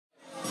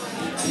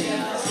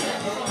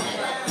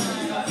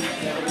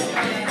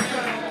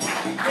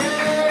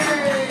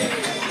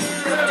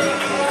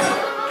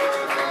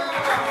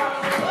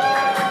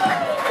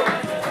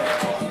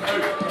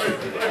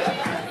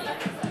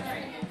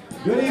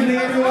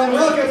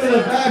everyone. Welcome to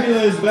the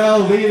fabulous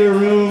Velveeta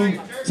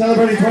Room,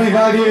 celebrating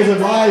 25 years of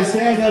live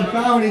stand-up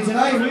comedy.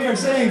 Tonight we are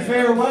saying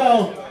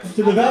farewell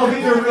to the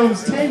Velveeta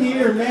Room's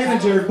 10-year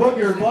manager,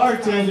 booker,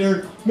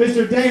 bartender,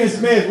 Mr. Dana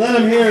Smith. Let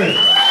him hear it.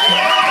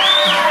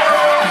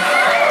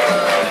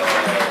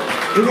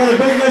 We've got a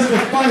big list of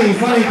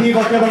funny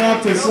people coming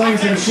up to sling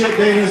some shit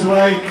Dana's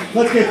way.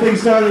 Let's get things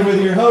started with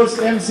your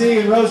host, MC,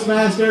 and roast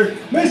master,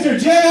 Mr.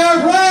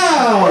 J.R.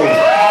 Brown.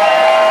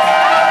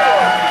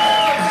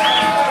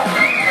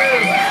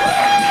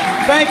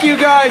 Thank you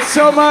guys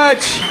so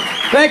much.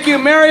 Thank you,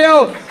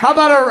 Mario. How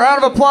about a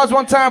round of applause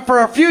one time for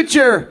our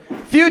future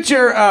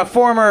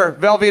former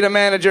Velveeta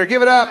manager?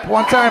 Give it up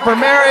one time for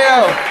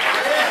Mario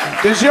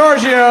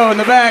DiGiorgio in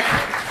the back.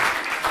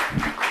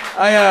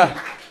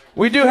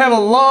 We do have a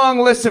long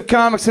list of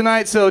comics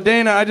tonight, so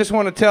Dana, I just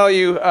want to tell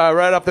you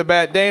right off the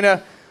bat,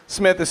 Dana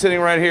Smith is sitting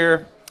right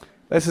here.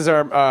 This is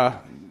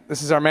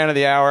our man of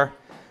the hour.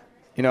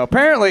 You know,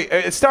 apparently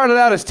it started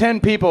out as 10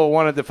 people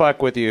wanted to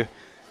fuck with you,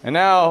 and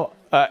now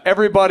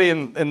everybody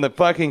in the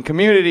fucking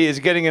community is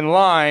getting in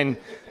line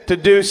to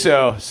do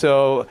so.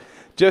 So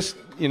just,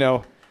 you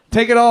know,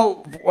 take it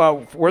all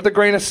with a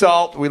grain of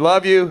salt. We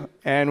love you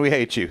and we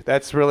hate you.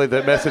 That's really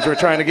the message we're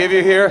trying to give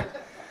you here.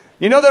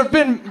 You know, there have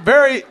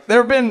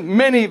been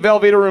many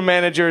Velveeta Room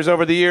managers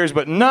over the years,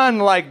 but none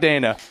like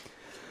Dana.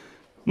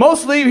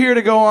 Most leave here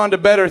to go on to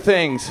better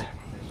things.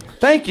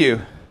 Thank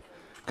you.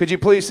 Could you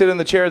please sit in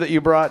the chair that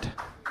you brought?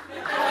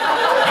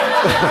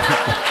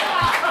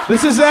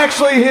 This is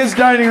actually his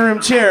dining room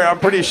chair, I'm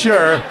pretty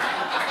sure.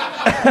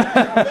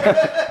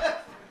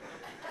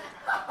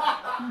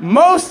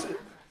 Most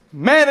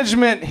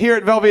management here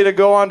at Velveeta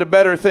go on to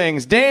better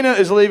things. Dana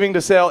is leaving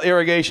to sell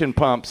irrigation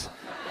pumps.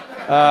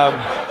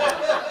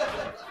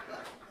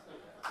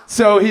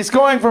 So he's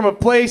going from a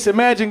place,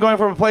 imagine going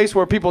from a place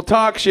where people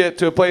talk shit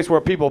to a place where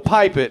people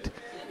pipe it.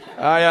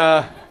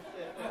 I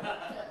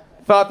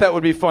thought that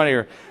would be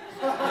funnier.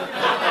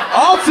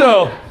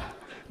 Also,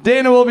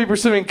 Dana will be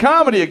pursuing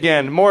comedy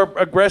again, more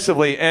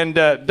aggressively, and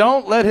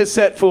don't let his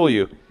set fool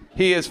you.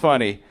 He is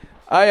funny.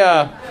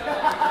 My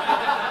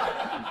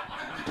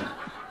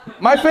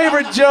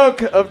favorite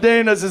joke of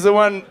Dana's is the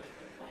one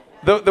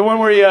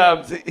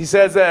where he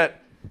says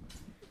that,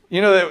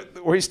 you know,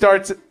 where he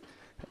starts.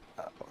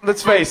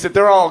 Let's face it,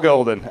 they're all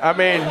golden. I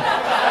mean,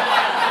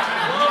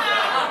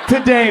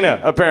 to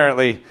Dana,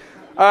 apparently.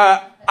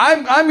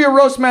 I'm your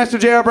roast master,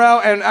 J.R.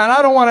 Brown, and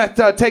I don't want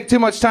to take too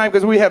much time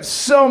because we have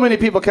so many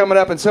people coming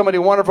up and so many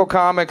wonderful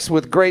comics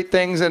with great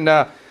things and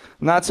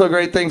not so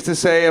great things to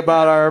say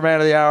about our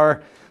man of the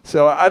hour.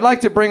 So I'd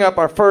like to bring up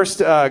our first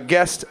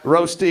guest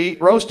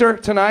roaster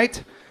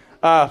tonight.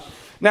 Now,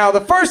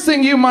 the first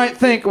thing you might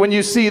think when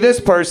you see this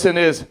person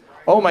is,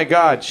 oh my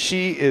God,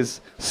 she is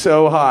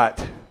so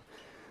hot.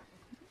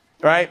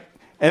 Right?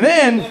 And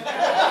then,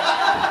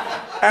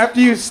 after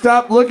you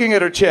stop looking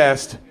at her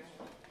chest,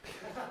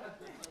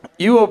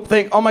 you will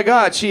think, oh my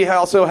God, she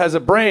also has a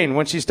brain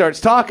when she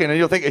starts talking. And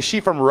you'll think, is she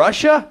from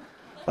Russia?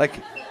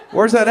 Like,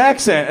 where's that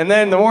accent? And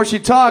then the more she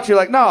talks, you're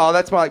like, no,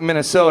 that's more like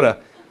Minnesota.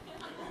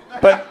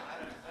 But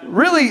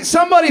really,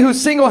 somebody who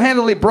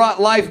single-handedly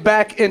brought life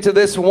back into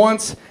this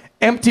once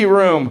empty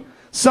room.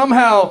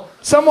 Somehow,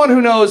 someone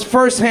who knows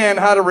firsthand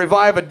how to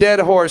revive a dead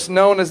horse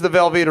known as the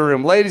Velveeta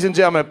Room. Ladies and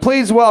gentlemen,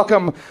 please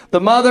welcome the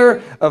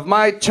mother of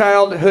my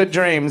childhood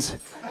dreams,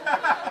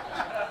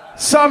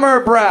 Summer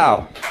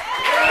Brow.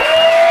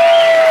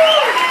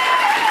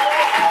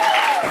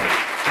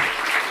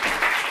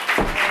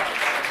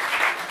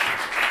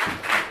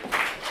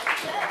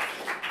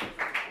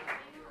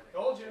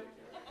 Told you.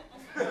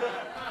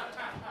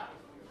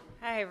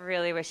 I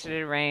really wish it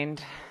had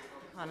rained,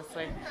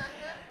 honestly.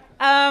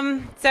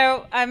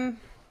 So I've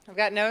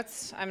got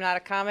notes. I'm not a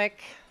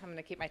comic. I'm going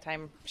to keep my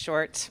time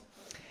short.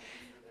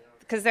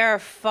 Because there are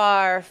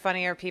far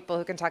funnier people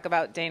who can talk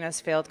about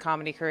Dana's failed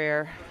comedy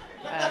career.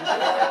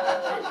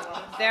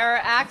 There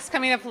are acts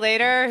coming up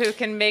later who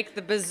can make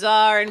the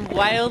bizarre and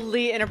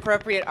wildly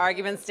inappropriate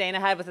arguments Dana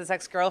had with his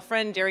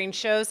ex-girlfriend during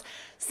shows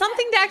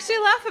something to actually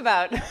laugh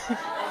about.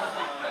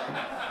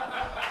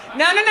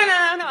 No.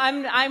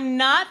 I'm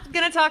not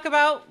going to talk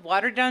about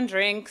watered-down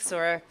drinks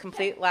or a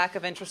complete lack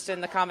of interest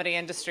in the comedy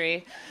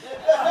industry,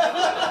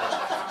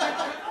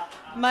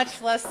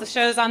 much less the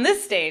shows on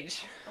this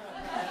stage.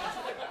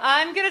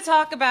 I'm going to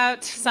talk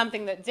about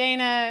something that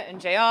Dana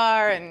and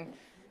JR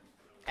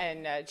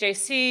and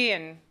JC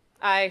and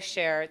I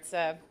share. It's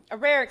a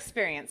rare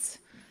experience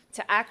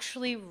to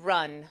actually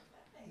run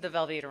the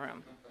Velveeta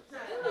Room.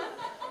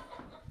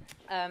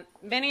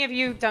 Many of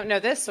you don't know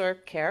this or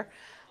care,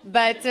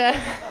 but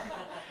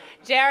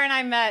JR and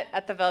I met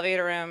at the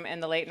Velveeta Room in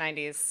the late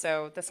 90s,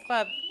 so this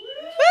club,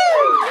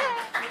 woo!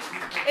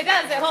 It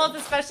does, it holds a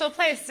special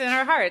place in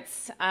our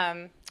hearts.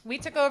 We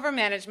took over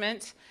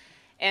management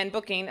and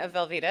booking of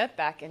Velveeta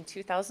back in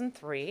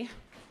 2003.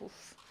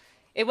 Oof.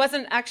 It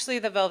wasn't actually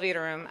the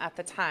Velveeta Room at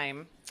the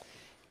time.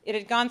 It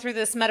had gone through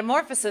this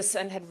metamorphosis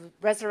and had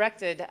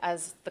resurrected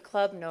as the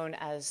club known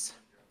as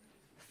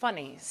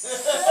Funnies.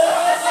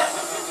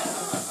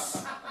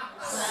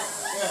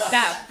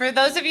 Now, for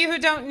those of you who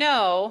don't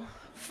know,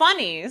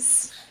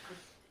 Funnies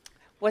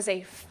was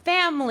a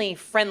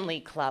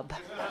family-friendly club.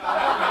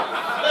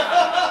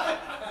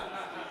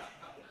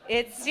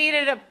 It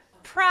seated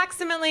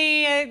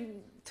approximately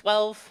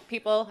 12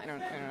 people, I don't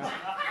know,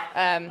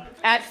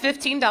 at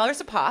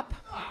 $15 a pop.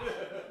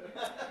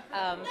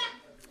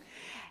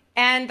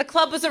 And the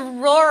club was a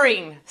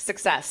roaring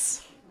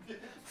success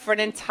for an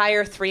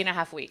entire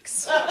 3.5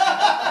 weeks.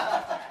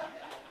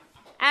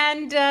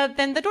 And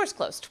then the doors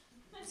closed.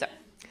 So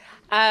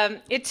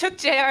it took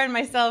JR and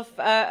myself,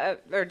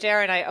 or JR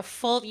and I, a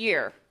full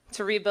year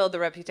to rebuild the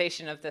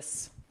reputation of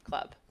this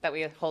club that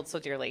we hold so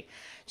dearly.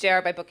 JR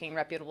by booking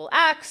reputable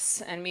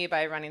acts, and me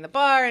by running the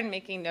bar and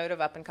making note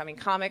of up-and-coming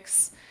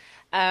comics.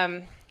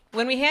 When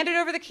we handed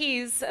over the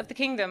keys of the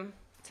kingdom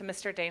to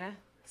Mr. Dana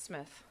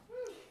Smith.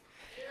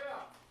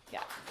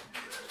 Yeah.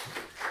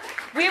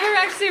 We were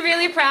actually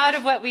really proud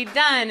of what we'd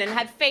done and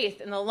had faith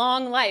in the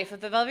long life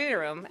of the Velveeta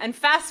Room. And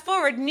fast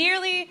forward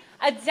nearly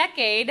a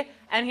decade,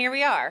 and here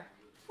we are.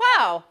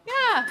 Wow,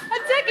 yeah, a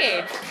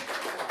decade.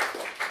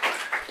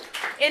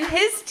 In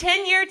his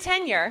 10-year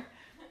tenure,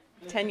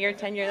 that's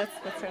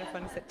sort of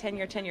fun to say,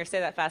 10-year tenure, say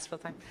that fast full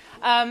time.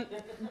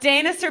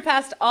 Dana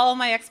surpassed all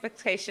my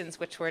expectations,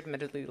 which were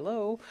admittedly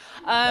low.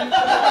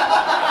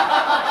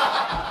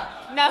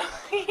 No,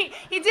 he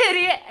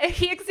did.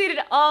 He exceeded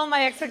all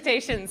my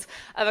expectations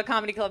of a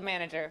comedy club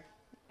manager.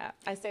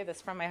 I say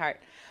this from my heart.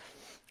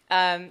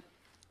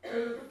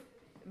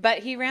 But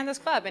he ran this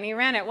club, and he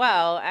ran it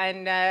well.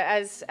 And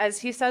as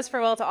he says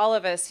farewell to all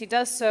of us, he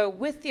does so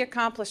with the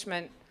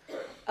accomplishment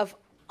of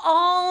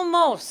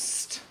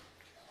almost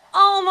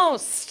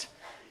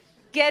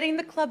getting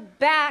the club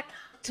back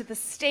to the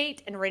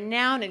state and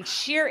renown and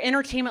sheer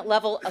entertainment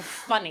level of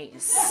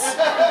Funnies. Thanks,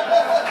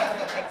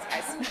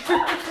 guys.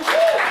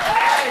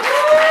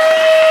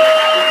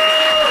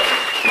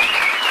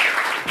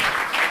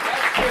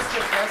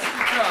 That's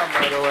the drum,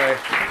 by the way.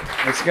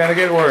 It's gonna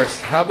get worse.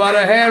 How about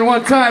a hand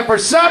one time for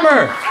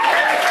Summer?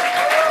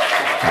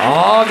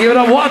 Oh, give it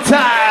up one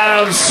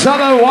time.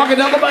 Summer walking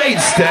down the main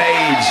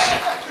stage.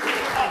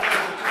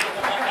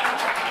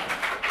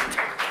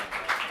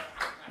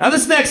 Now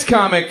this next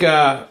comic,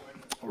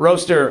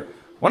 roaster,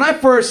 when I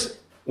first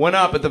went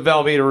up at the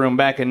Velveeta Room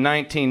back in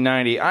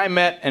 1990, I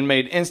met and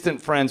made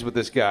instant friends with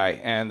this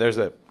guy, and there's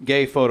a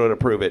gay photo to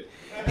prove it.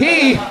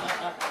 He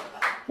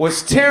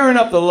was tearing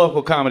up the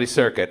local comedy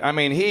circuit. I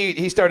mean,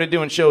 he started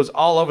doing shows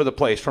all over the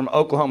place, from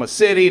Oklahoma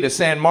City to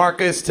San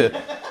Marcos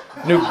to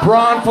New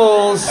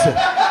Braunfels,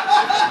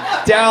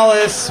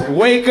 Dallas,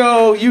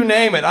 Waco, you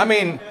name it. I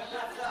mean,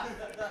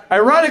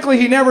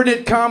 ironically, he never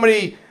did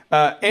comedy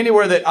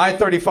anywhere that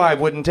I-35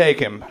 wouldn't take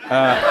him.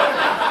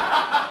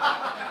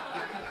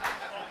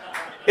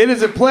 It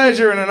is a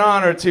pleasure and an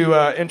honor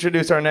to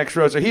introduce our next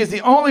roaster. He is the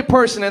only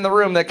person in the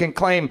room that can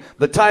claim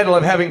the title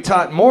of having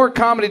taught more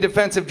comedy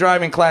defensive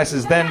driving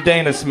classes than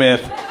Dana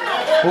Smith.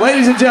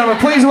 Ladies and gentlemen,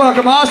 please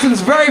welcome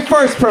Austin's very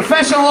first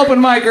professional open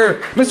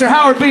micer, Mr.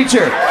 Howard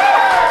Beecher.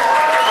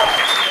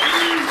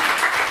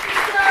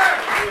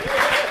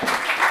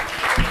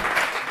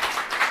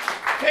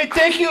 Hey,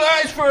 thank you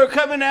guys for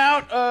coming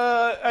out.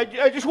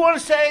 I just want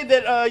to say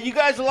that a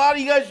lot of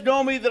you guys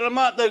know me, that I'm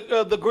not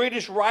the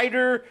greatest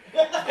writer.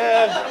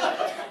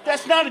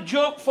 That's not a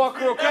joke,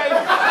 fucker, okay?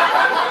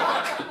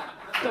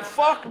 The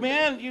fuck,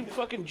 man? You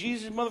fucking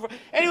Jesus motherfucker.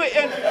 Anyway,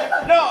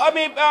 no,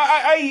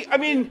 I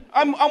mean,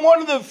 I'm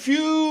one of the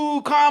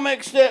few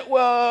comics that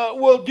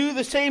will do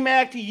the same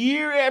act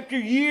year after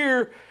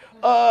year,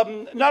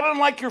 not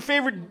unlike your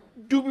favorite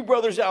Doobie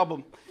Brothers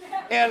album.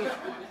 And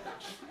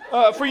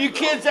for you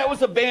kids, that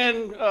was a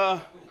band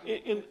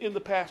in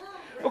the past.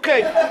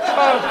 Okay.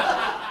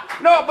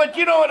 No, but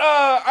you know what?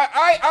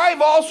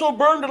 I've also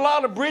burned a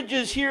lot of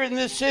bridges here in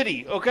this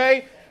city,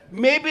 okay?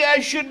 Maybe I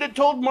shouldn't have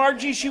told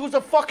Margie she was a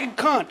fucking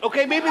cunt,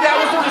 okay? Maybe that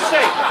was a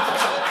mistake.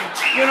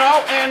 You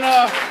know, and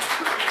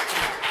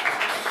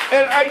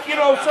I, you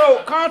know,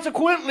 so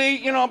consequently,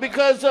 you know,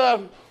 because I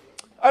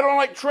don't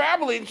like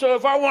traveling, so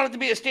if I wanted to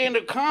be a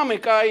stand-up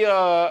comic,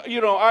 I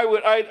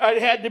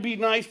had to be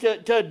nice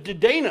to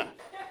Dana.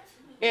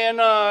 And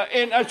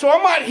so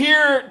I'm not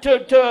here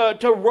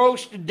to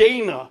roast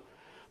Dana,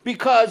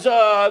 because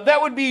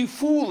that would be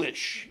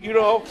foolish, you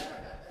know,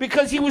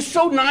 because he was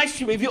so nice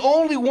to me, the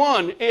only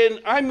one,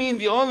 and I mean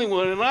the only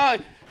one, and as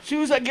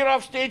soon as I get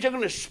off stage, I'm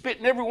going to spit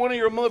in every one of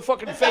your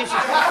motherfucking faces.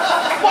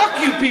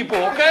 Fuck you people,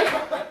 okay?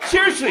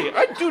 Seriously,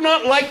 I do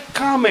not like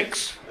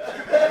comics.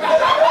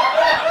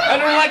 I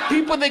don't like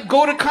people that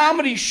go to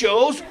comedy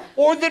shows,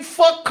 or that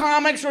fuck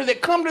comics, or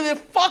that come to the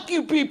fuck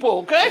you people,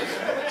 okay?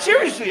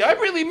 Seriously, I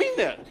really mean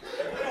that.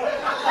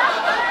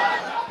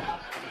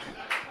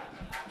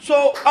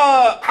 So,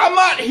 I'm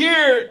not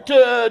here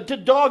to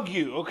dog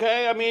you,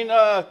 okay? I mean,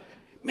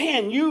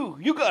 man,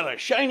 you got a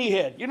shiny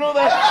head. You know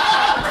that?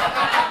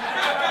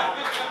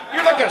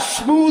 You're like a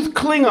smooth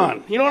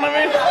Klingon. You know what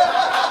I mean?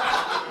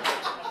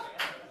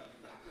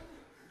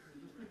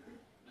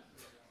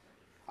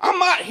 I'm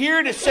not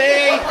here to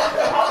say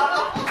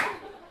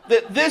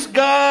that this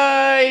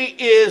guy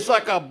is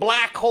like a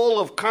black hole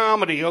of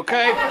comedy,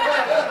 okay?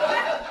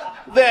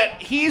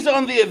 That he's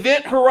on the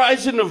event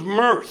horizon of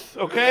mirth,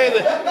 okay?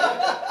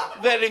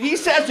 That if he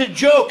says a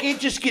joke, it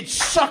just gets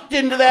sucked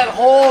into that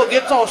hole, it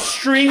gets all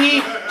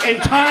stringy,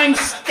 and time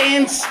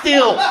stands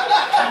still.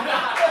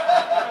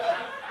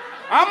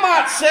 I'm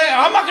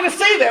not going to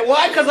say that.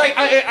 Why? Because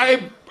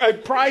I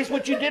prize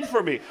what you did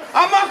for me.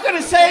 I'm not going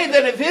to say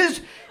that if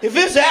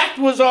his act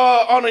was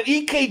on an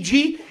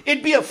EKG,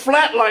 it'd be a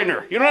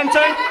flatliner. You know what I'm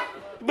saying?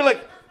 It'd be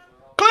like,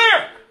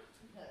 clear.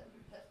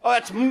 Oh,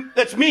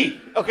 that's me.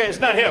 Okay, it's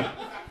not him.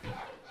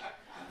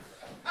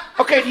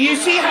 Okay, do you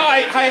see how I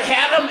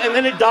had him and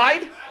then it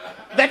died?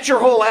 That's your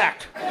whole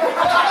act.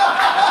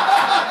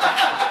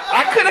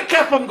 I could have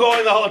kept him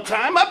going the whole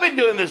time. I've been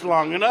doing this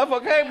long enough,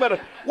 okay? But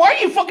why are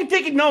you fucking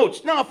taking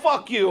notes? No,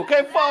 fuck you,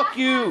 okay? Fuck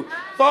you.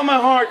 With all my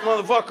heart,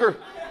 motherfucker.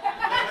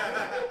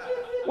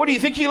 What, do you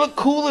think you look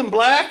cool in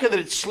black and that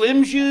it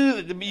slims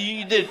you?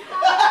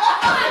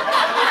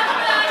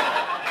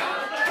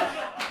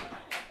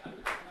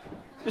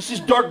 This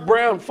is dark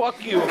brown.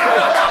 Fuck you, okay?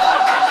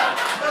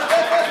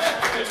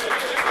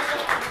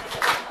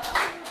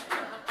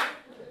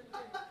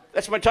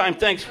 That's my time,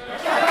 thanks.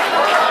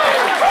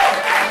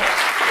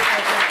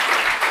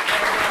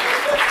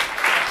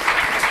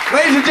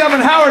 Ladies and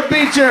gentlemen, Howard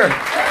Beecher.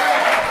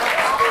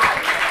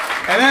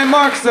 And that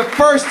marks the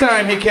first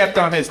time he kept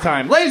on his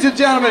time. Ladies and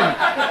gentlemen,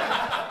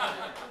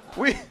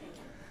 we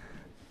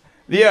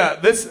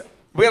got a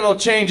little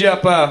change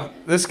up.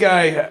 This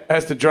guy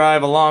has to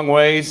drive a long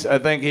ways. I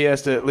think he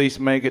has to at least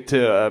make it to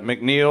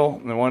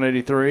McNeil in the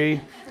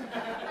 183.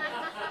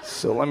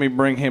 So let me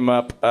bring him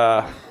up.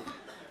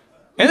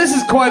 And this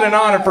is quite an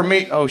honor for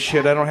me. Oh,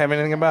 shit, I don't have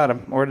anything about him.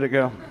 Where did it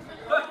go?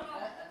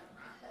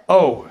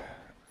 Oh.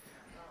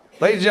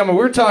 Ladies and gentlemen,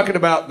 we're talking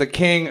about the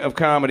king of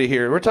comedy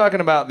here. We're talking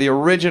about the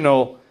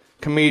original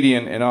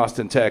comedian in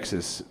Austin,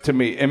 Texas, to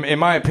me. In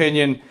my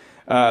opinion,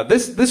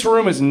 this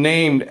room is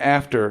named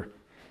after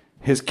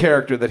his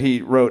character that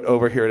he wrote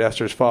over here at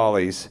Esther's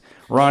Follies,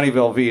 Ronnie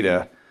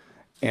Velveeta.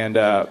 And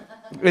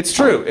it's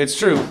true. It's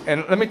true.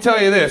 And let me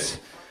tell you this.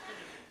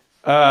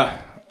 And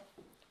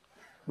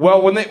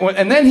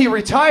then he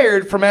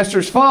retired from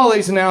Esther's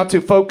Follies now to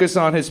focus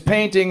on his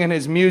painting and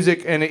his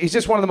music, and he's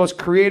just one of the most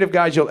creative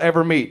guys you'll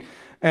ever meet.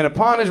 And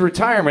upon his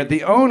retirement,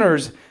 the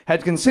owners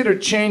had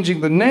considered changing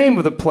the name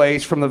of the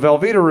place from the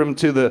Velveeta Room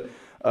to the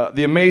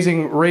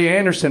amazing Ray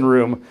Anderson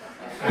Room,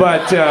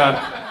 but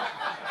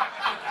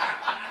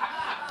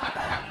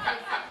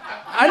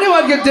I knew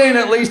I'd get Dana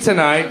at least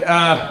tonight.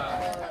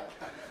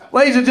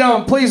 Ladies and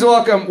gentlemen, please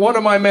welcome one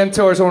of my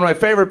mentors, one of my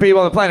favorite people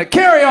on the planet,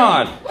 Kerry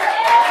on.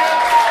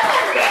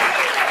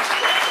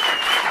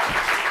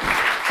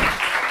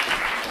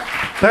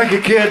 Thank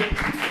you, kid.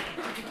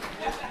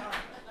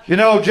 You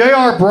know,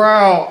 J.R.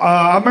 Brow,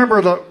 I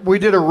remember we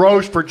did a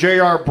roast for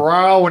J.R.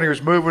 Brow when he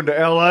was moving to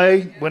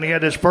L.A., when he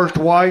had his first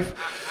wife.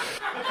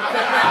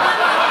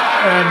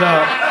 And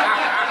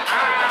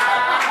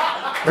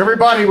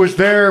everybody was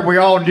there. We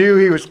all knew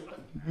he was,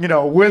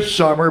 with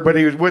Summer, but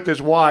he was with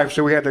his wife,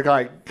 so we had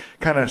to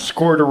kind of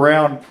squirt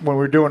around when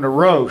we were doing the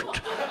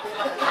roast.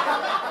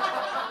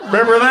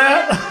 Remember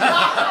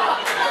that?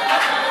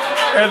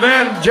 And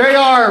then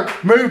J.R.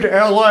 moved to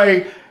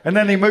L.A., and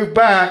then he moved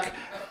back,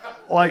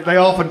 like they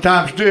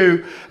oftentimes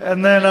do.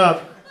 And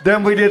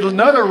then we did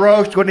another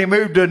roast when he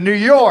moved to New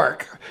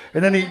York.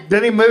 And then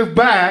he moved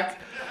back.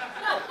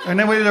 And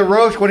then we did a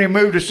roast when he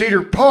moved to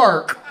Cedar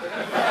Park.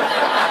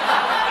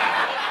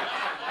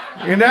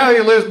 And now he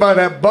lives by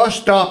that bus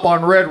stop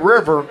on Red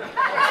River.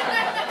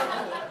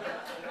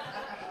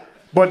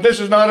 But this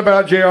is not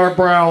about J.R.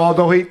 Brow,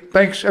 although he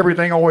thinks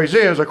everything always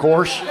is, of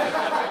course.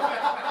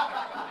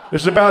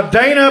 This is about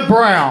Dana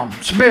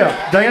Smith.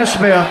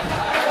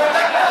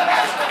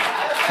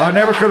 I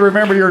never could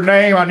remember your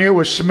name. I knew it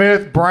was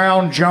Smith,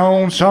 Brown,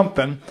 Jones,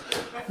 something.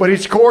 But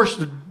he's, of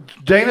course,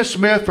 Dana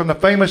Smith from the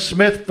famous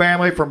Smith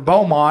family from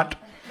Beaumont.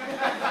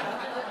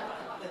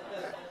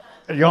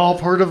 Y'all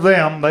have heard of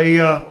them. They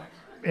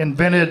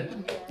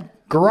invented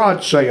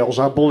garage sales,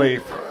 I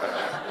believe.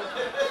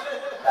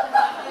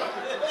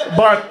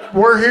 But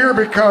we're here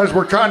because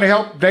we're trying to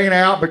help Dana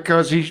out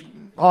because he's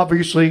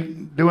obviously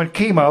doing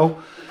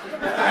chemo.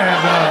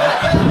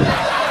 And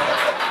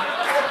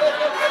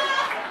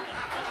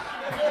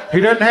he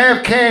doesn't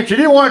have cancer.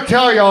 He didn't want to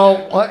tell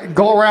y'all,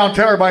 go around and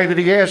tell everybody that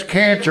he has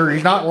cancer.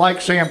 He's not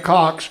like Sam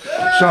Cox.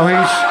 So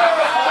he's...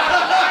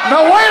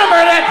 No, wait a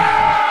minute!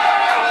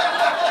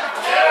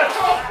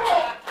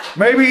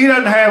 Maybe he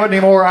doesn't have it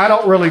anymore. I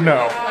don't really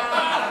know.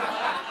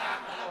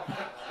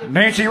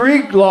 Nancy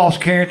Reed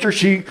lost cancer.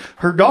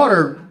 Her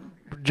daughter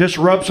just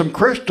rubbed some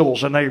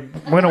crystals and they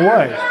went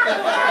away.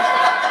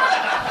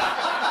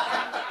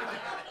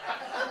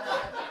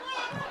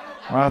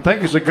 Well, I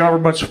think it's the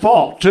government's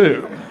fault,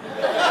 too.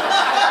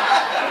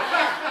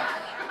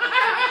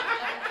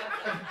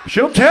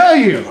 She'll tell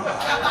you.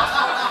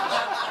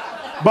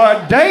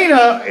 But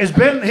Dana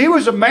he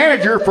was a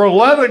manager for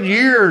 11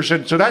 years,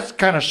 and so that's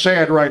kind of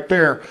sad right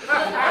there.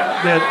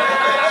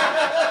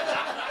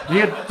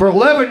 For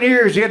 11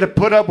 years, he had to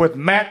put up with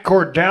Matt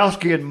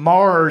Kordowski and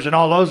Mars and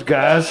all those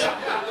guys.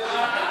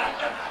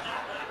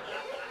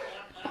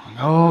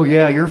 Oh,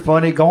 yeah, you're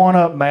funny. Going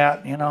up,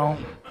 Matt, you know.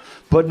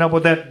 Putting up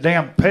with that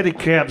damn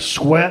pedicab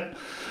sweat.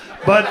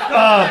 But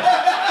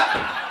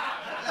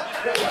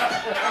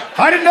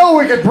I didn't know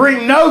we could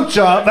bring notes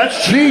up.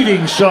 That's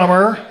cheating,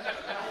 Summer.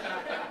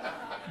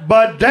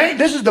 But dang,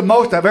 this is the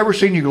most I've ever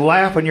seen you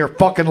laugh in your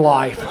fucking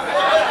life.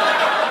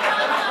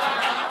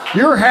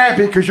 You're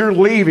happy because you're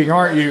leaving,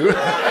 aren't you?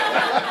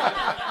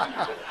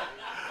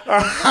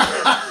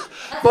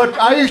 But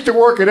I used to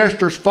work at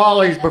Esther's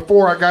Follies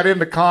before I got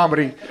into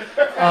comedy.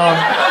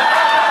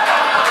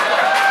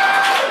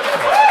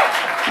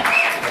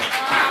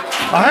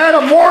 I had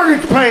a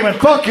mortgage payment.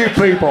 Fuck you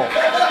people.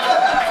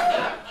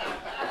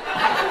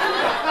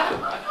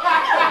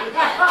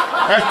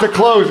 That's the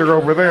closer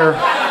over there.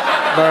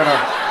 But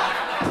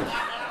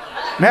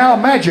now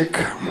magic.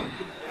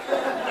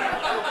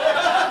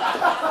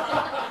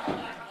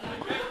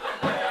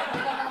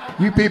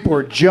 You people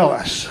are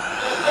jealous.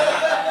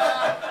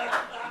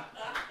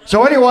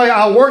 So anyway,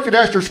 I worked at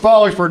Esther's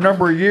Follies for a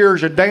number of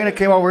years, and Dana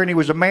came over and he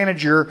was a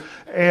manager,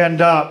 and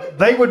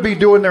they would be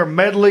doing their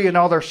medley and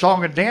all their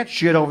song and dance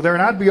shit over there,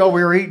 and I'd be over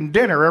here eating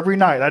dinner every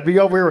night. I'd be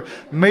over here,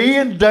 me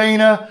and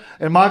Dana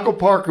and Michael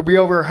Park would be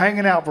over here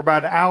hanging out for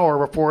about an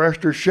hour before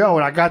Esther's show,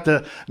 and I got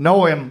to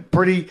know him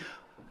pretty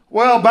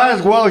well, about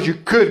as well as you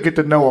could get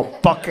to know a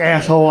fuck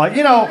asshole. Like,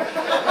 you know,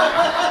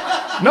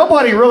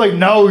 nobody really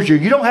knows you.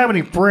 You don't have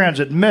any friends,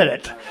 admit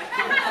it.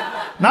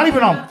 Not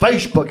even on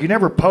Facebook. You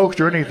never post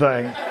or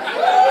anything.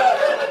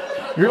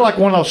 You're like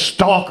one of those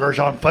stalkers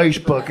on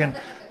Facebook, and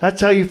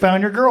that's how you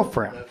found your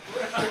girlfriend.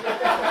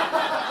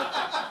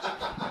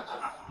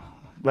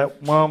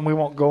 Well, we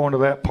won't go into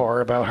that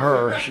part about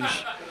her.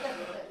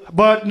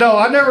 But no,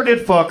 I never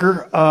did fuck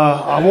her.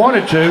 I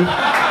wanted to.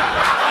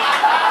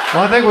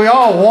 Well, I think we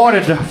all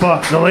wanted to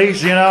fuck, at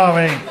least, you know.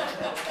 I mean,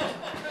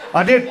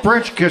 I did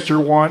French kiss her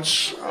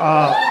once.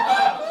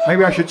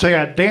 Maybe I should say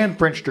I Dan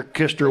French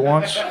kissed her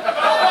once.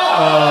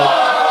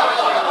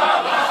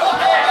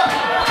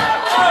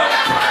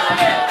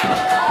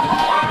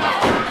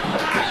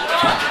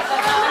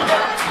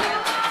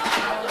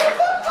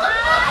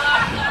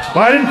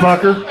 Well, I didn't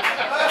fuck her.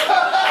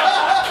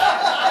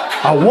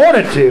 I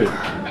wanted to.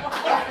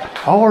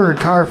 All her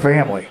entire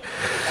family.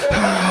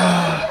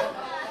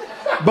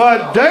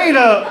 But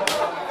Dana,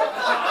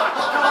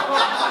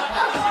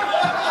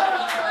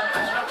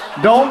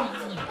 don't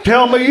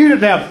tell me you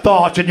didn't have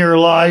thoughts in your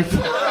life.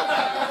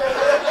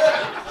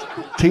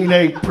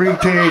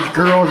 Pre-teenage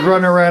girls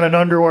running around in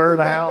underwear in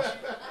the house.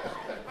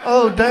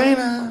 Oh,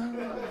 Dana.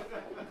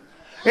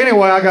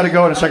 Anyway, I got to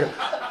go in a second.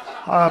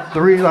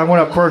 The reason I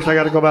went up first, I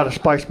got to go about a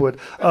Spicewood.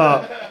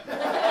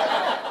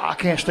 I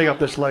can't stay up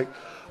this late.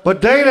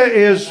 But Dana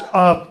is,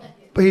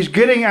 he's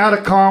getting out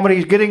of comedy.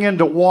 He's getting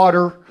into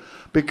water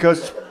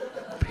because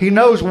he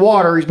knows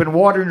water. He's been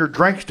watering your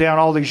drinks down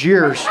all these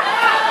years.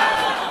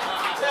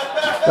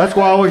 That's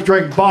why I always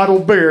drink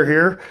bottled beer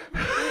here.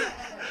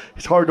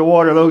 It's hard to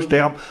water those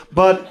down.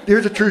 But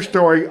here's a true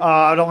story.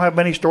 I don't have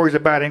many stories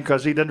about him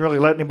because he doesn't really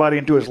let anybody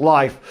into his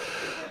life.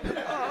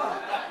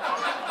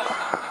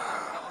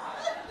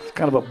 It's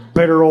kind of a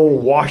bitter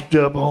old washed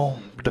up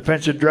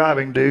defensive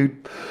driving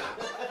dude.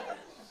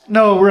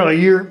 No,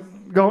 really, you're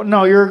a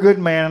good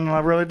man, and I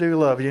really do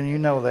love you, and you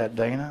know that,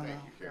 Dana.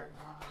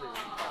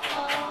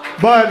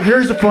 But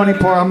here's the funny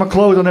part. I'm going to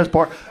close on this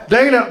part.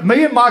 Dana,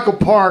 me and Michael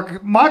Park,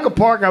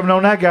 I've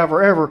known that guy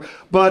forever,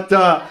 but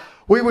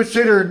we would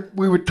sit here and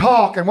we would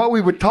talk, and what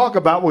we would talk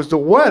about was the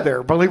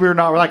weather. Believe it or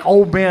not, we're like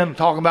old men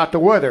talking about the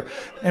weather.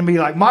 And be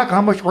like, Michael,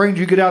 how much rain did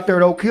you get out there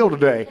at Oak Hill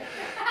today?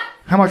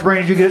 How much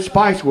rain did you get at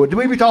Spicewood? Did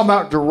we be talking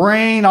about the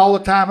rain all the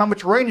time? How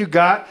much rain you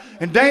got?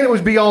 And Dana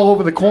would be all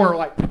over the corner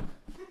like,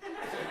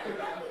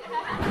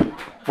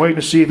 waiting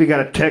to see if he got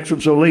a text from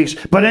Solis.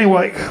 But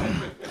anyway,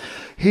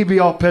 he'd be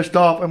all pissed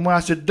off. And when I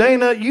said,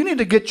 Dana, you need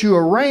to get you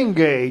a rain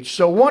gauge.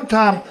 So one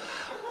time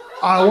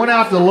I went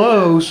out to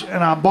Lowe's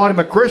and I bought him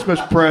a Christmas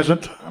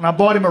present, and I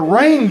bought him a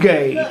rain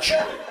gauge.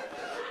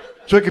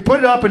 So he could put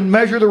it up and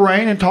measure the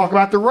rain and talk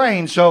about the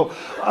rain. So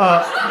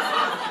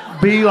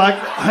be like,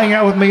 hang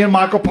out with me and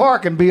Michael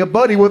Park and be a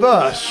buddy with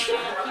us.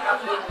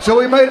 So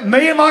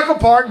me and Michael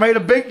Park made a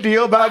big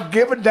deal about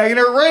giving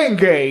Dana a rain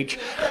gauge.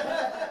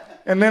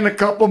 And then a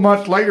couple of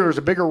months later, there's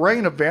a bigger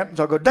rain event. And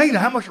so I go, Dana,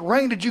 how much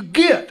rain did you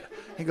get?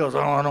 He goes, oh,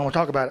 I don't want to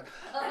talk about it.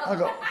 I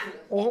go,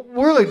 well,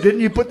 really,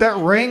 didn't you put that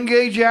rain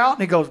gauge out?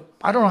 And he goes,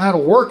 I don't know how to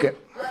work it.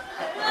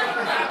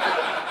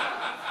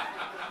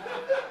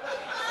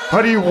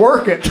 How do you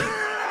work it?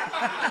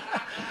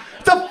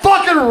 It's a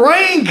fucking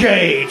rain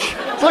gauge.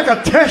 It's like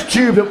a test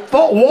tube that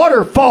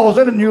water falls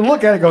in, and you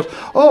look at it and goes,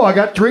 oh, I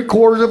got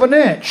 3/4 of an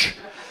inch.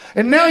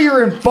 And now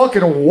you're in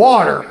fucking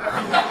water.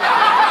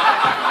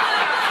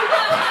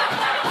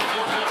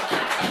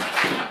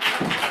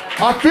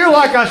 I feel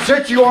like I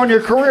set you on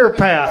your career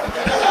path.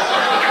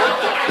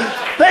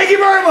 Thank you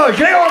very much.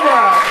 J.R.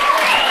 Brown.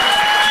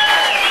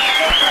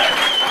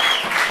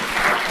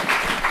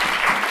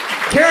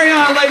 Carry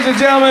on, ladies and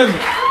gentlemen.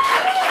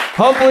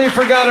 Hopefully you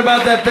forgot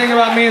about that thing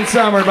about me and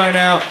Summer by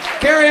now.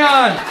 Carry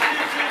on.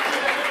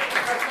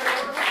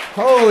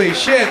 Holy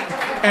shit.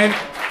 And,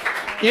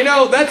 you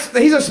know,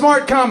 he's a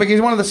smart comic.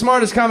 He's one of the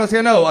smartest comics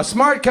I know. A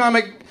smart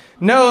comic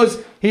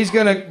knows he's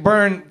going to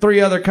burn 3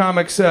 other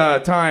comics'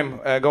 time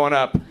going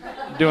up,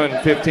 doing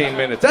 15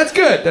 minutes. That's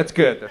good. That's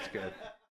good. That's good.